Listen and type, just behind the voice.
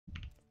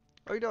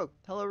Alright,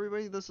 hello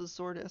everybody, this is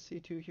Sword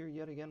SC2 here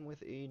yet again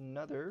with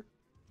another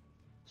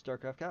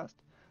StarCraft cast.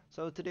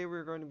 So today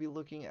we're going to be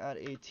looking at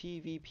a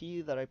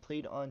TvP that I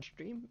played on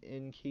stream,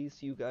 in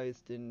case you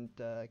guys didn't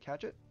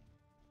catch it.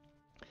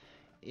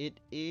 It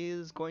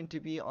is going to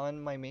be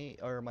on my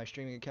my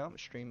streaming account,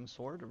 Stream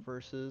Sword,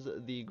 versus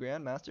the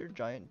Grandmaster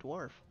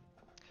GiantDwarft.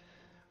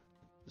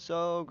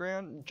 So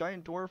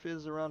Giant Dwarf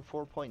is around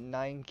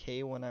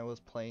 4.9k when I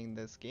was playing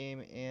this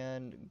game,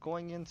 and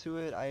going into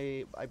it,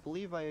 I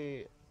believe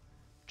I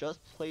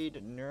just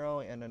played Neuro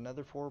and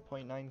another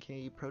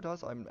 4.9k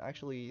Protoss.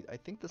 I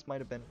think this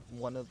might have been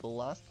one of the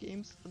last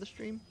games for the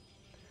stream.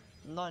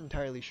 I'm not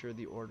entirely sure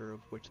the order of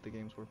which the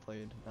games were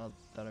played, now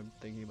that I'm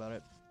thinking about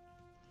it.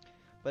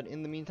 But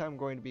in the meantime, I'm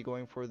going to be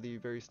going for the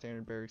very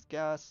standard barracks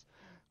gas.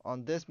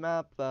 On this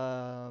map,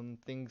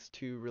 things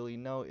to really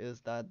know is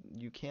that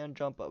you can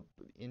jump up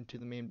into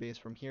the main base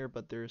from here,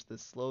 but there's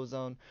this slow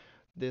zone.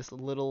 This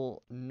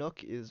little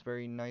nook is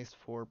very nice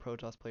for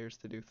Protoss players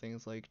to do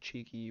things like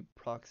cheeky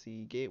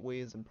proxy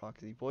gateways and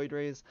proxy void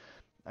rays.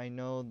 I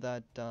know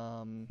that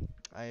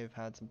I've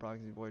had some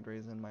proxy void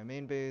rays in my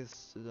main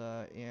base,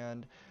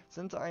 and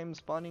since I'm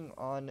spawning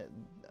on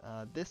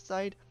this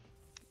side,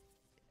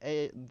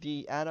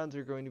 the add-ons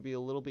are going to be a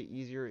little bit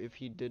easier if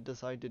he did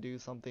decide to do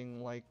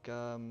something like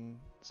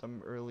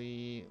some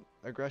early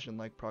aggression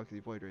like proxy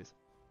void rays.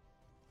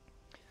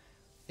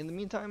 In the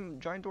meantime,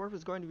 Giant Dwarf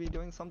is going to be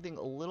doing something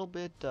a little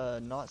bit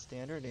not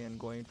standard and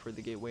going for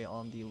the gateway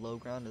on the low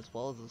ground as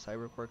well as the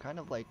cybercore, kind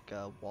of like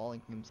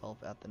walling himself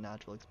at the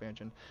natural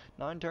expansion.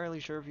 Not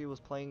entirely sure if he was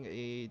playing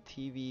a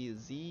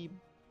TvZ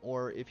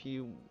or if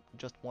he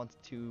just wants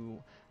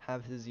to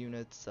have his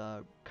units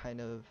kind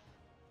of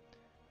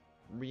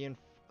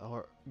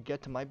or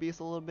get to my base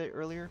a little bit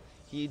earlier.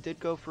 He did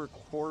go for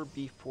core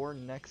before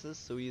Nexus,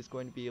 so he's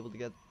going to be able to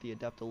get the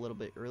adept a little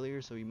bit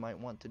earlier, so he might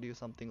want to do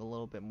something a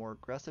little bit more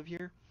aggressive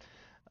here.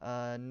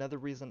 Another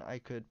reason I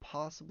could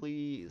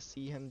possibly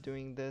see him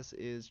doing this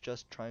is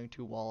just trying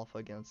to wall off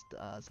against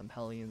some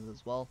Hellions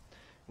as well,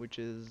 which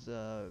is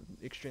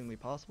extremely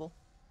possible.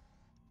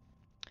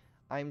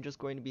 I'm just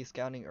going to be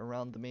scouting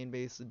around the main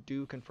base,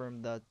 do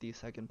confirm that the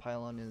second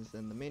pylon is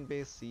in the main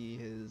base, see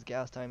his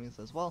gas timings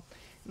as well,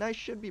 and I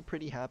should be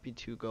pretty happy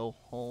to go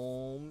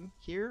home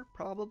here,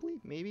 probably,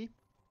 maybe.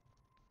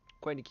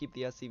 Going to keep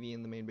the SCV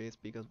in the main base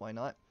because why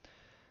not?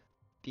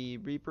 The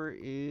Reaper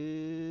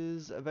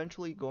is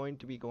eventually going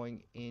to be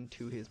going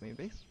into his main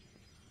base.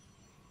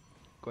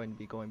 Going to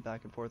be going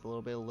back and forth a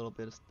little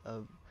bit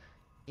of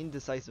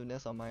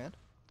indecisiveness on my end.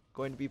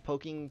 Going to be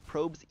poking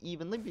probes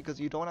evenly because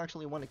you don't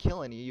actually want to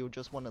kill any, you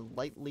just want to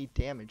lightly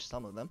damage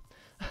some of them.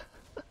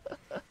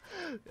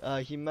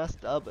 He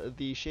messed up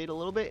the shade a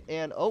little bit,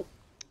 and oh,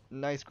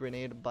 nice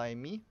grenade by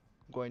me.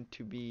 Going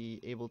to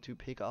be able to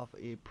pick off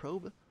a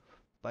probe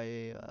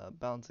by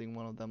bouncing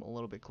one of them a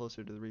little bit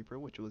closer to the Reaper,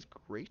 which was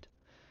great.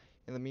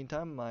 In the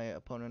meantime, my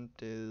opponent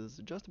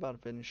is just about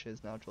to finish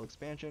his natural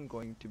expansion,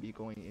 going to be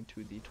going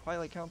into the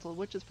Twilight Council,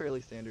 which is fairly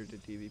standard to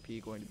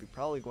TvP, going to be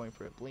probably going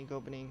for a blink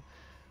opening.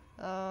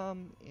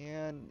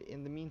 And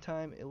in the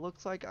meantime, it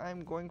looks like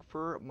I'm going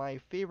for my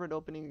favorite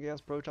opening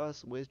against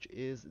Protoss, which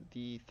is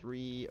the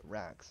 3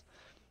 racks.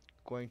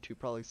 Going to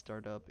probably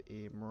start up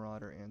a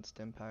Marauder and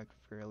Stim Pack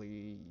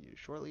fairly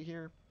shortly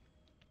here.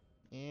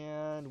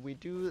 And we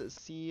do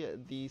see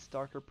the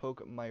Stalker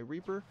poke my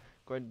Reaper.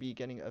 Going to be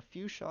getting a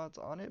few shots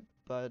on it,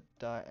 but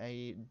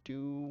I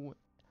do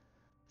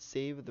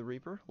save the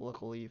Reaper,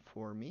 luckily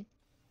for me.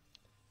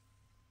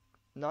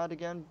 Not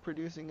again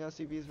producing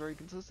SCVs very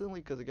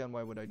consistently, because again,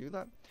 why would I do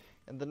that?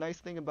 And the nice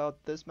thing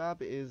about this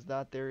map is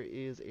that there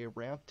is a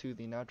ramp to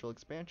the natural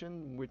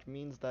expansion, which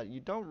means that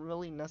you don't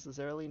really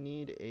necessarily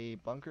need a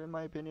bunker in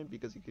my opinion,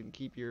 because you can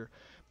keep your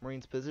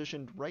Marines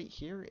positioned right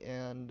here,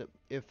 and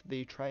if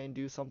they try and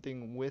do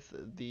something with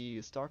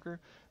the Stalker,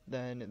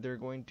 then they're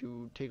going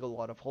to take a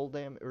lot of hull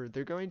damage, or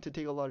they're going to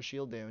take a lot of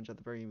shield damage at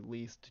the very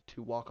least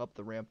to walk up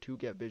the ramp to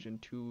get vision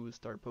to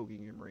start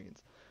poking your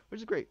Marines,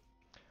 which is great.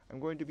 I'm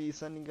going to be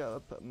sending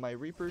up my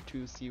Reaper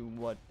to see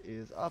what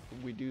is up.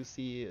 We do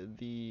see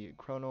the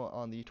chrono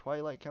on the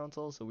Twilight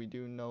Council, so we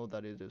do know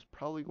that it is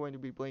probably going to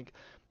be blink.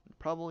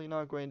 Probably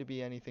not going to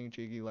be anything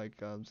cheeky like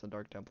some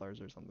Dark Templars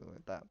or something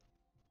like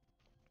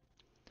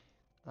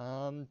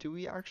that. Do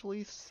we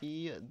actually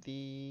see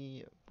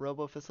the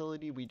Robo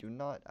facility? We do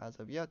not as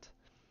of yet.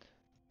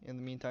 In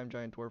the meantime,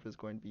 Giant Dwarf is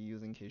going to be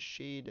using his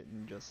shade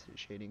and just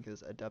shading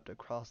his adept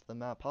across the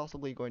map,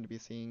 possibly going to be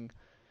seeing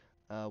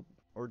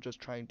or just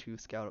trying to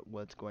scout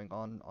what's going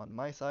on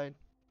my side.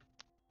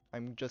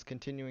 I'm just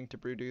continuing to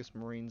produce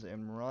Marines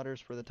and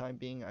Marauders for the time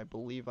being. I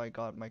believe I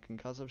got my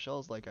concussive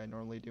shells like I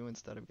normally do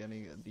instead of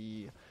getting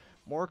the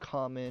more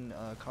common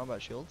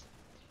combat shields.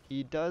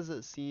 He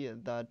does see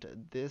that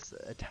this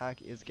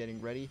attack is getting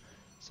ready,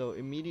 so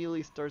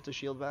immediately starts a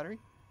shield battery.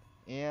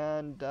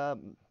 And I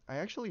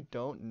actually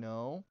don't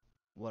know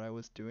what I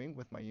was doing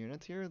with my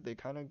units here. They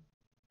kind of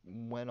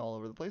went all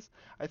over the place.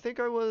 I think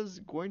I was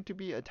going to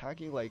be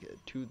attacking like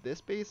to this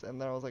base,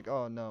 and then I was like,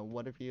 oh no,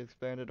 what if he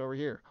expanded over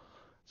here?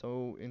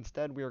 So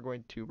instead we are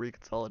going to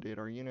reconsolidate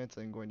our units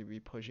and going to be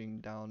pushing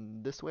down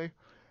this way.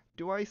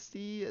 Do I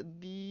see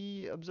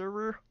the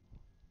observer?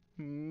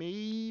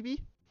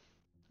 Maybe.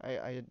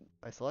 I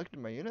selected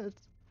my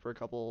units for a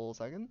couple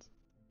seconds.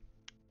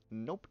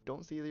 Nope,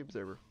 don't see the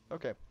observer.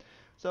 Okay,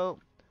 so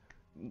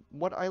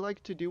what I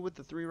like to do with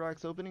the 3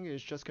 racks opening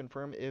is just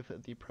confirm if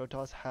the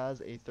Protoss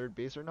has a third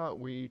base or not.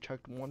 We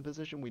checked one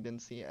position, we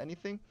didn't see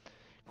anything.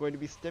 Going to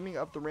be stemming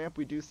up the ramp,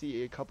 we do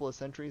see a couple of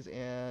sentries,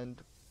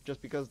 and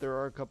just because there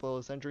are a couple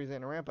of sentries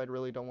in a ramp, I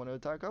really don't want to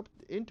attack up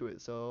into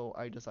it, so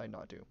I decide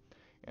not to.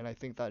 And I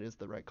think that is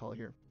the right call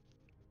here.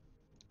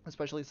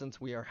 Especially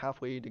since we are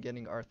halfway to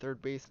getting our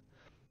third base,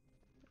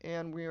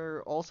 and we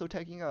are also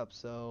taking up,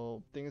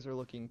 so things are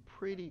looking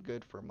pretty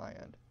good for my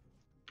end.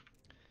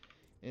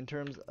 In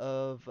terms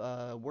of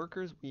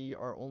workers, we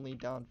are only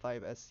down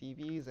 5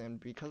 SCVs, and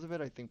because of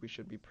it, I think we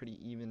should be pretty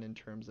even in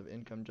terms of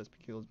income just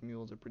because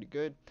mules are pretty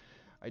good.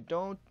 I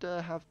don't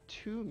have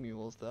 2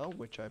 mules though,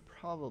 which I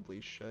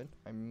probably should.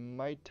 I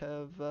might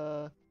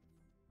have,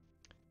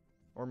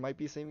 or might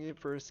be saving it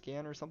for a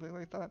scan or something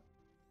like that.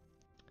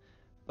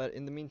 But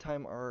in the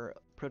meantime, our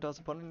Protoss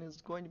opponent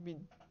is going to be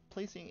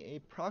placing a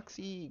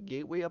proxy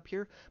gateway up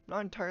here. I'm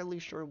not entirely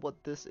sure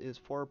what this is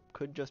for.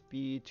 Could just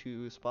be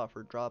to spot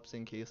for drops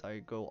in case I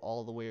go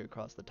all the way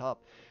across the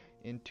top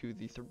into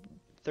the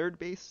third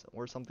base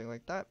or something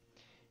like that.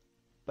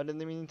 But in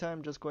the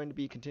meantime, just going to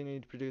be continuing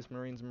to produce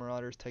Marines and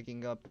Marauders,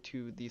 taking up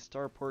to the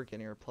starport,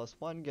 getting our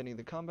 +1, getting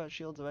the combat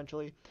shields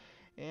eventually,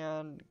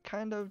 and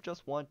kind of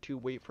just want to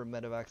wait for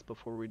medevacs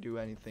before we do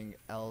anything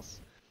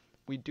else.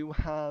 We do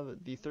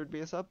have the third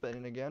base up,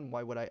 and again,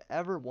 why would I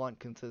ever want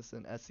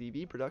consistent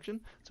SCV production?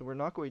 So we're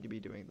not going to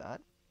be doing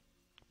that.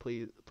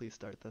 Please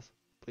start this.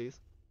 Please.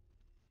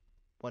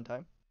 One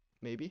time.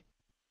 Maybe.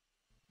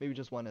 Maybe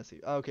just one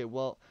SCV. Okay,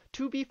 well,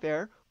 to be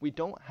fair, we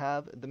don't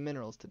have the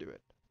minerals to do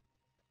it.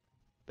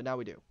 But now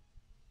we do.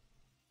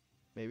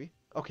 Maybe.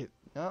 Okay,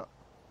 no.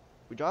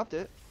 We dropped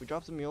it. We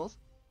dropped some mules.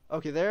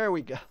 Okay, there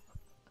we go.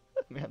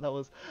 Man, that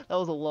was a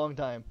long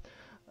time.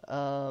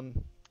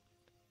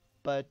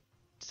 But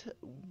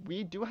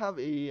we do have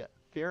a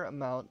fair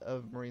amount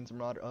of Marines and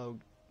Marauders. Oh,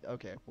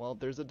 okay. Well,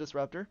 there's a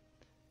Disruptor.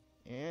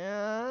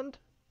 And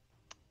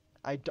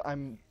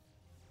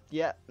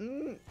yeah,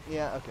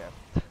 yeah,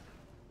 okay.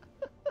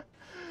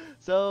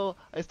 So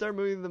I start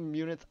moving the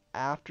units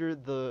after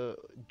the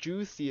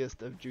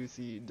juiciest of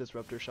juicy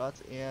Disruptor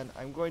shots, and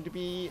I'm going to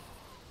be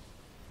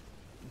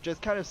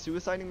just kind of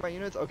suiciding my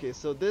units. Okay,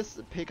 so this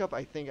pickup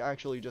I think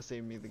actually just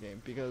saved me the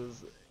game,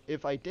 because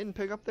if I didn't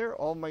pick up there,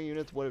 all my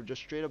units would have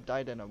just straight up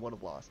died and I would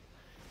have lost.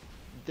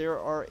 There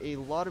are a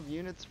lot of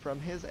units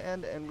from his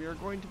end, and we are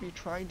going to be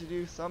trying to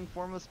do some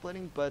form of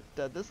splitting, but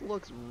this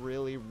looks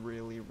really,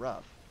 really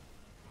rough.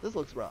 This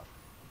looks rough.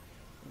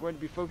 I'm going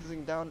to be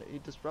focusing down a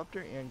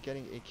Disruptor and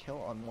getting a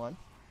kill on one.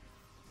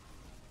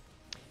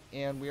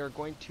 And we are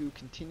going to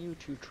continue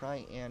to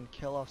try and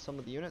kill off some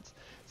of the units.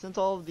 Since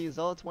all of these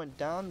zealots went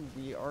down,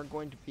 we are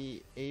going to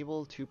be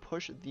able to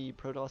push the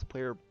Protoss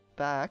player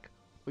back,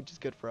 which is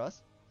good for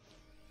us.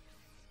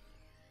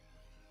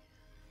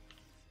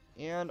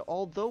 And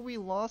although we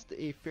lost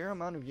a fair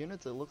amount of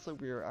units, it looks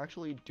like we are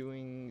actually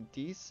doing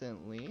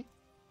decently.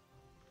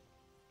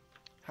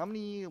 How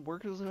many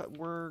workers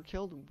were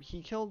killed?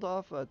 He killed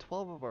off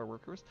 12 of our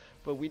workers,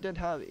 but we did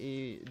have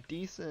a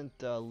decent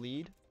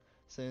lead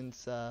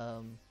since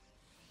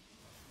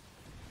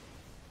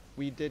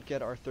we did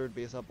get our third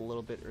base up a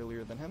little bit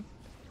earlier than him.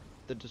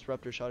 The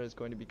Disruptor shot is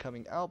going to be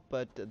coming out,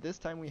 but this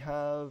time we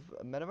have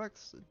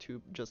medevacs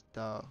to just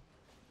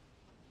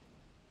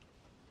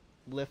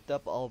lift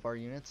up all of our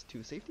units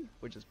to safety,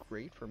 which is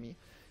great for me.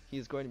 He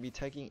is going to be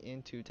taking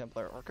into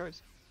Templar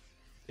Archives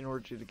in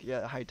order to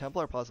get a High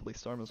Templar, possibly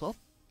Storm as well.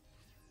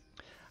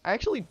 I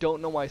actually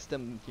don't know why I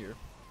stemmed here.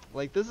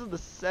 Like, this is the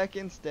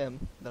second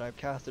stem that I've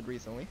casted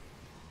recently.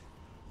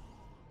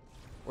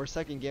 Or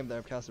second game that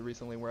I've casted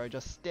recently where I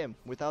just stem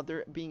without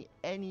there being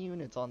any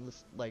units on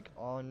this, like,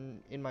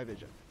 in my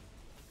vision.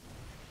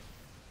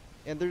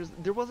 And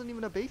there wasn't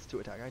even a base to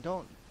attack.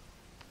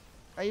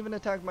 I even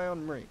attacked my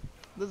own Marine.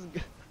 This is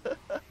good.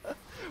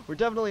 We're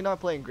definitely not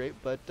playing great,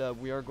 but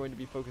we are going to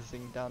be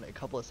focusing down a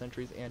couple of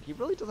sentries, and he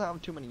really doesn't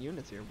have too many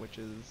units here, which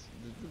is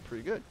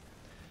pretty good.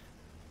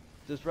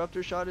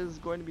 Disruptor shot is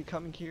going to be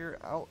coming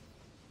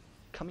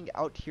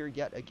out here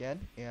yet again,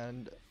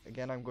 and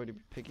again I'm going to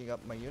be picking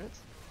up my units.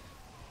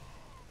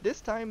 This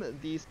time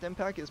the stem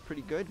pack is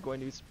pretty good, going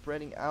to be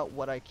spreading out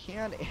what I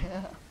can,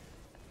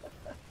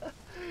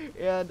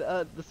 and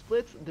the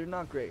splits, they're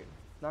not great,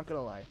 not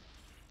gonna lie.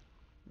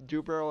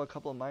 Do barrel a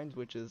couple of mines,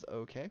 which is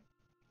okay,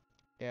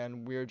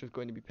 and we're just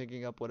going to be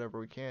picking up whatever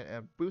we can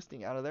and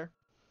boosting out of there.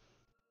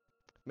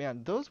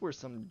 Man, those were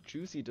some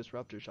juicy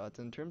Disruptor shots.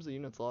 In terms of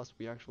units lost,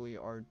 we actually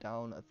are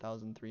down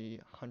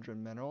 1,300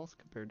 minerals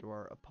compared to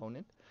our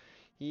opponent.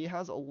 He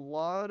has a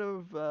lot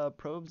of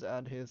probes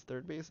at his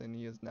third base, and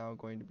he is now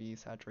going to be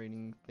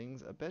saturating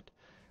things a bit.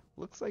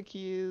 Looks like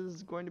he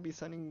is going to be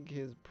sending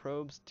his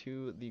probes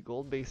to the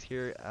gold base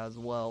here as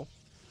well.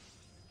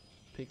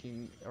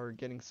 picking or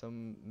getting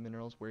some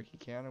minerals where he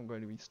can. I'm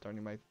going to be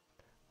starting my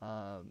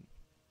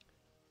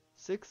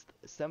 6th,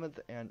 7th,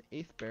 and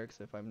 8th barracks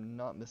if I'm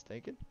not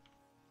mistaken.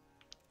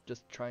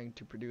 Just trying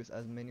to produce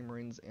as many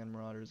marines and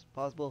marauders as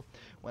possible.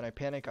 When I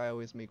panic, I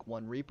always make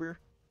one reaper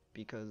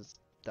because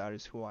that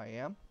is who I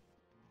am.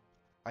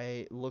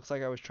 Looks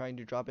like I was trying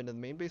to drop into the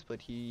main base,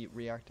 but he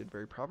reacted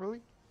very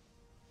properly.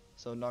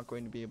 So not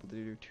going to be able to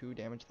do 2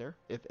 damage there,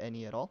 if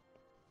any at all.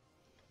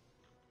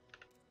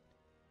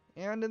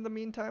 And in the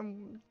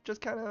meantime,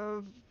 just kind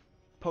of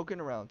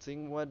poking around,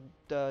 seeing what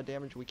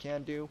damage we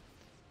can do.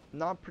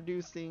 Not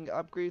producing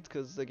upgrades,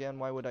 because again,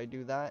 why would I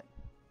do that?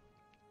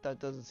 That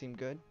doesn't seem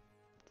good.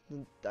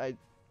 I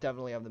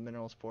definitely have the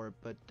minerals for it,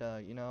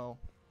 but you know,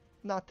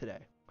 not today.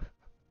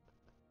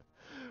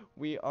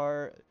 We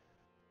are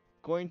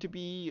going to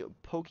be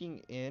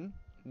poking in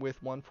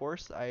with one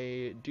force.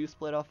 I do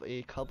split off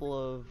a couple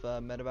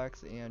of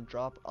medevacs and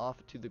drop off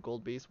to the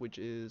gold base, which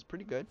is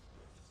pretty good.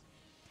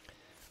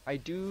 I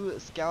do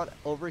scout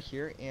over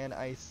here and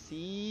I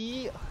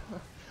see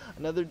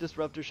another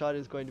disruptor shot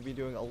is going to be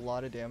doing a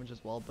lot of damage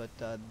as well, but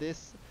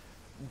this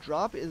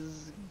drop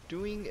is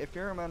doing a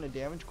fair amount of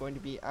damage, going to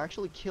be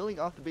actually killing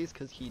off the base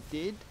because he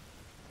did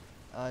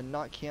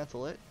not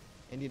cancel it,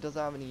 and he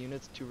doesn't have any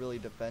units to really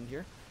defend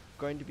here.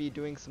 Going to be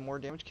doing some more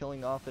damage,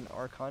 killing off an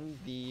Archon.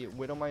 The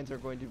Widow Mines are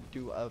going to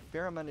do a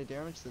fair amount of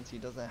damage since he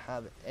doesn't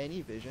have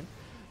any vision.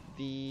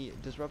 The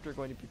Disruptor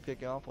going to be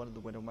picking off one of the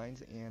Widow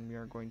Mines, and we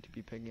are going to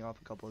be picking off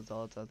a couple of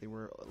Zealots as they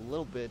were a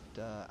little bit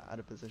out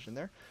of position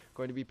there.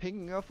 Going to be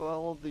picking off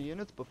all of the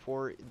units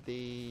before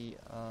they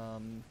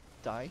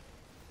die,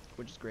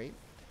 which is great.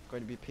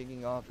 Going to be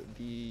picking off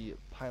the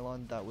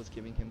pylon that was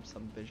giving him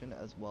some vision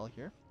as well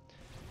here.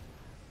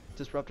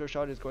 Disruptor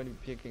shot is going to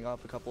be picking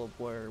off a couple of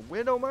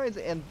Widow Mines,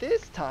 and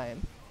this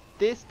time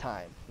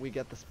we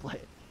get the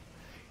split.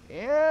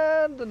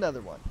 And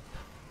another one.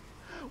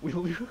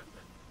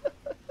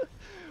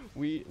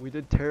 We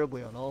did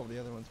terribly on all of the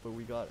other ones, but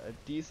we got a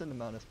decent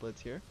amount of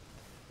splits here.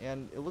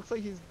 And it looks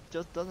like he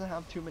just doesn't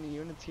have too many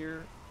units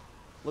here.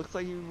 Looks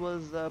like he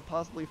was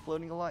possibly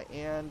floating a lot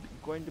and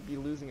going to be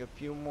losing a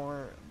few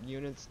more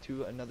units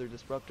to another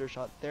Disruptor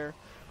shot there.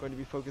 Going to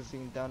be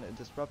focusing down a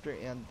Disruptor,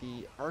 and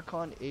the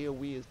Archon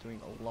AoE is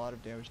doing a lot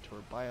of damage to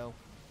her bio.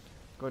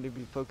 Going to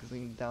be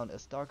focusing down a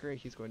Stalker.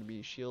 He's going to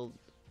be shield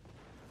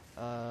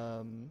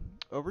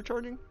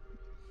overcharging.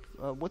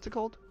 What's it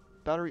called?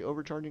 Battery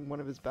overcharging one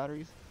of his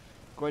batteries.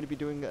 Going to be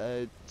doing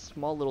a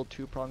small little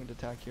 2-pronged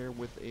attack here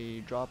with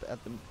a drop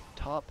at the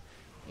top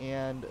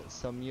and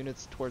some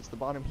units towards the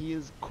bottom. He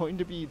is going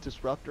to be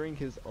disrupting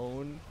his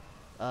own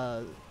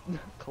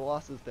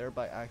Colossus there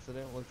by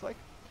accident, it looks like.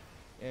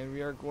 And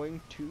we are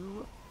going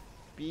to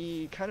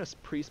be kind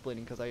of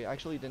pre-splitting because I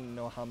actually didn't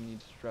know how many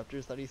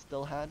disruptors that he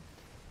still had.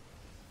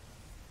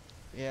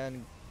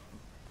 And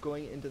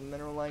going into the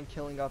mineral line,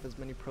 killing off as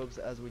many probes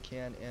as we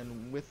can,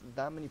 and with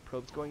that many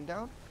probes going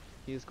down,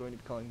 he is going to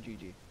be calling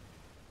GG.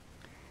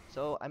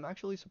 So I'm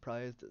actually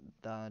surprised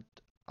that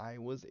I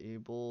was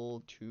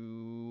able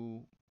to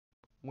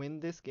win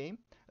this game,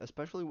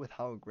 especially with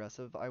how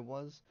aggressive I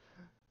was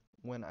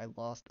when I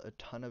lost a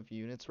ton of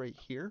units right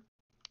here.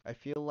 I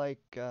feel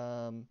like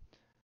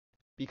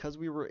because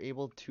we were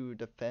able to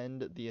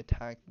defend the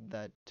attack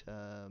that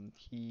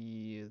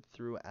he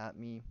threw at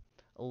me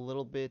a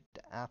little bit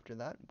after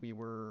that, we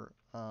were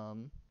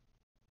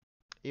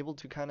able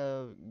to kind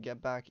of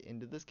get back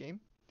into this game.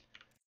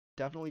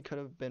 Definitely could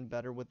have been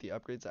better with the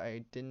upgrades.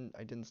 I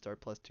didn't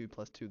start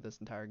 +2/+2 this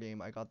entire game.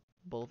 I got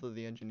both of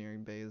the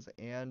engineering bays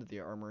and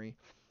the armory,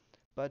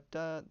 but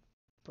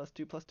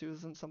 +2/+2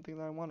 isn't something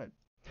that I wanted.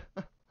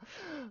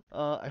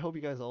 I hope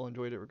you guys all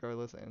enjoyed it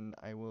regardless, and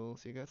I will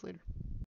see you guys later.